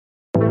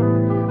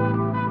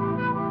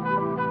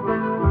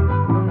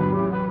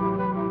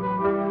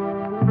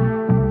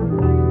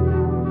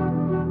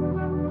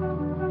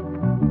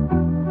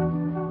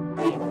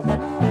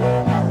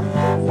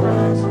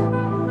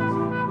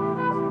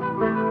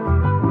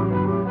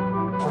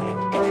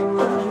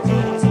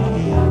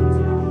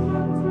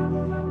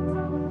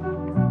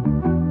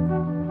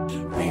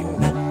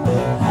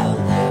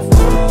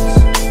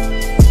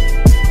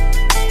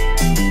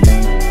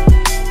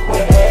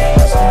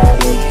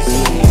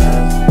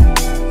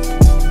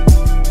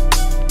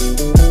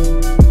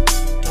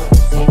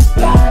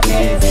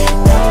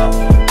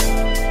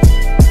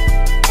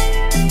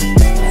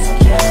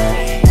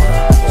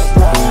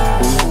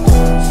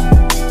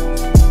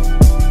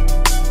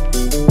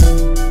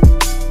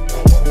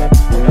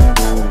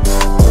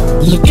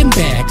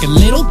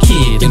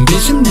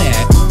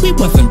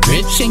wasn't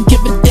rich, ain't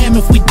give a damn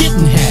if we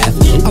didn't have.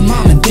 Our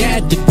mom and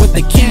dad did what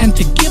they can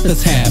to give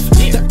us half.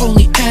 Their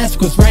only ask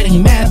was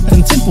writing math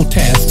and simple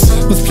tasks.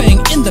 Was playing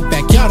in the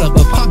backyard of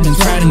apartments,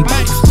 riding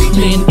bikes,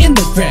 laying in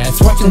the grass,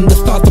 watching the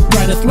stars, the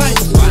brightest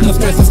lights. No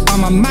stresses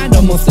on my mind,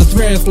 almost as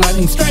rare as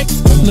lightning strikes.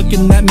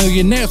 Looking at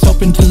millionaires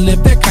hoping to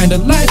live their kind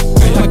of life.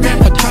 My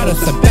grandpa taught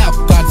us about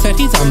God, said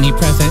he's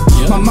omnipresent.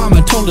 My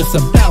mama told us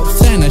about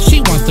Santa,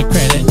 she wants the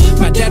credit.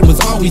 My dad was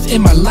always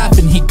in my life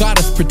and he got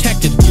us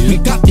protected. We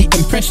got the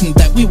impression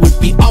that we would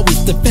be always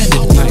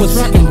defended. Was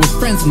rocking with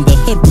friends in the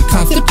hood, we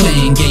constantly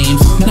playing games.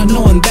 Not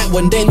knowing that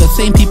one day the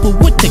same people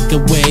would take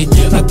away.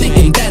 Not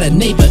thinking that a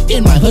neighbor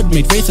in my hood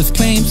made racist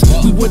claims.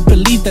 We would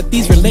believe that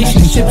these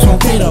relationships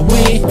won't fade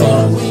away.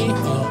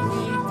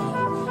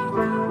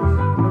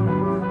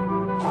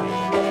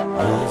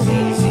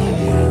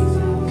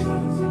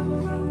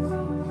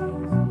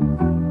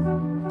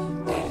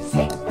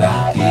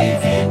 Not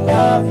giving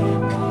up,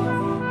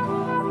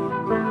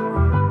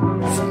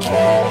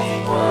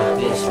 forgetting what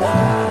this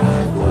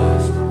life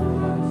was.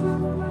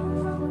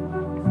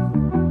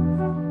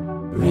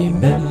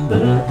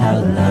 Remember how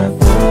life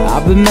was.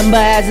 I remember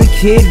as a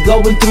kid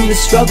going through the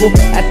struggle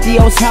at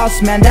Theo's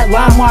house, man, that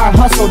LimeWire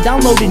hustle.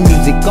 Downloading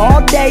music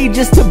all day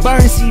just to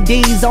burn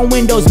CDs on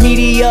Windows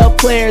Media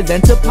Player,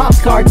 then to pop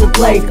cards to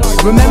play.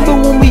 Remember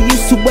when we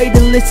used to wait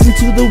and listen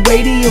to the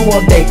radio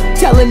all day,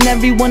 telling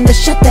everyone to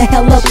shut the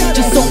hell up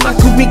just so I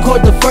could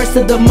record the first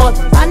of the month.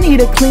 I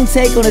need a clean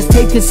take on this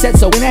tape cassette,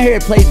 so when I hear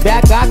it played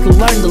back I could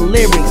learn the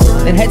lyrics.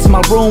 Then head to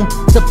my room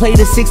to play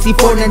the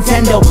 64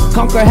 Nintendo.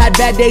 Conquer had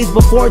bad days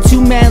before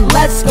 2-man,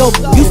 let's go.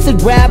 Used to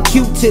grab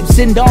Q-tips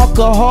and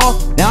alcohol,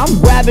 now I'm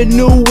grabbing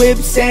new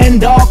whips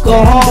and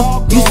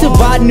alcohol. Used to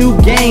buy new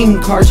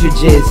game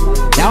cartridges,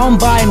 now I'm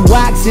buying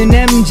wax and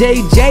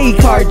MJJ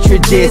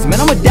cartridges. Man,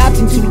 I'm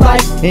adapting to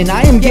life and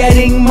I am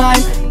getting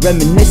mine.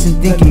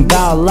 Reminiscing, thinking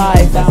about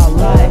life.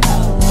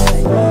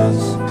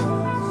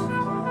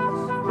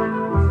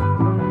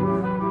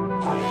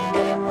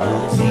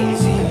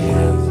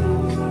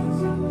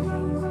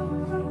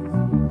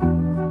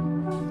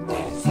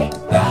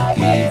 Not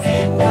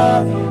giving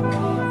up,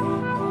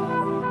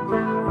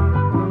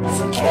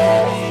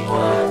 forgetting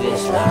what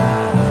this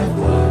life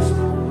was.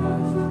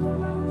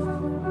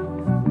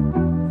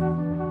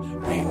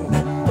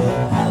 Remember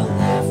how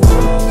life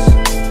was,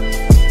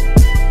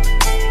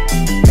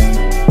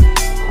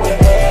 when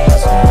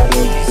it's all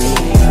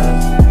easier.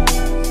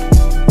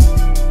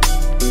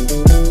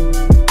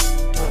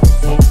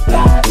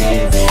 Not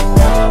giving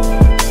up,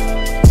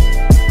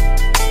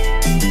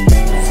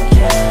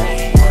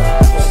 forgetting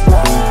what this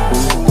life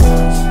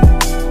was.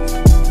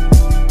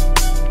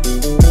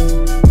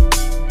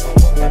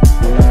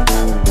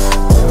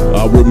 I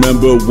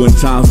remember when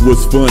times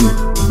was fun,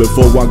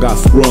 before I got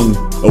sprung,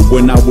 or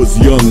when I was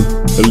young,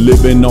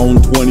 living on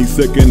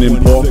 22nd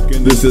and Park.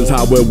 This is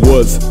how it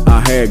was.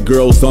 I had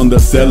girls on the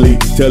celly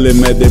telling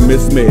me they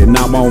miss me.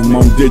 Now I'm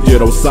on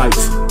digital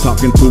sites,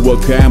 talking to a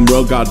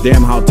camera.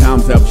 Goddamn, how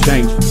times have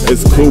changed.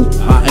 It's cool,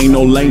 I ain't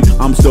no lame,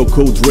 I'm still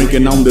cool.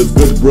 Drinking on this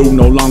good brew,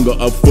 no longer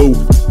a fool.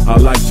 I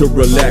like to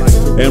relax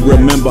and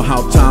remember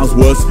how times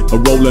was.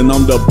 Rolling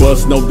on the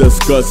bus, no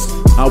discuss.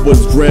 I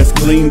was dressed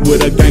clean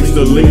with a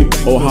gangster lean.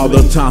 Oh, how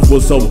the times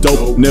was so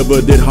dope.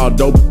 Never did hard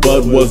dope,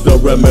 but was the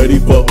remedy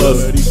for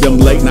us. Them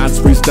late nights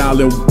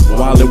freestyling,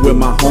 wildin' with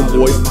my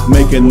homeboys,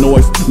 making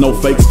noise, no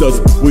fake stuff.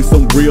 We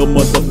some real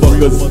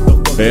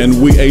motherfuckers,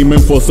 and we aiming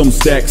for some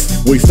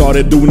stacks. We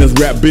started doing this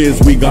rap biz,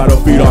 we gotta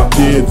feed our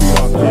kids.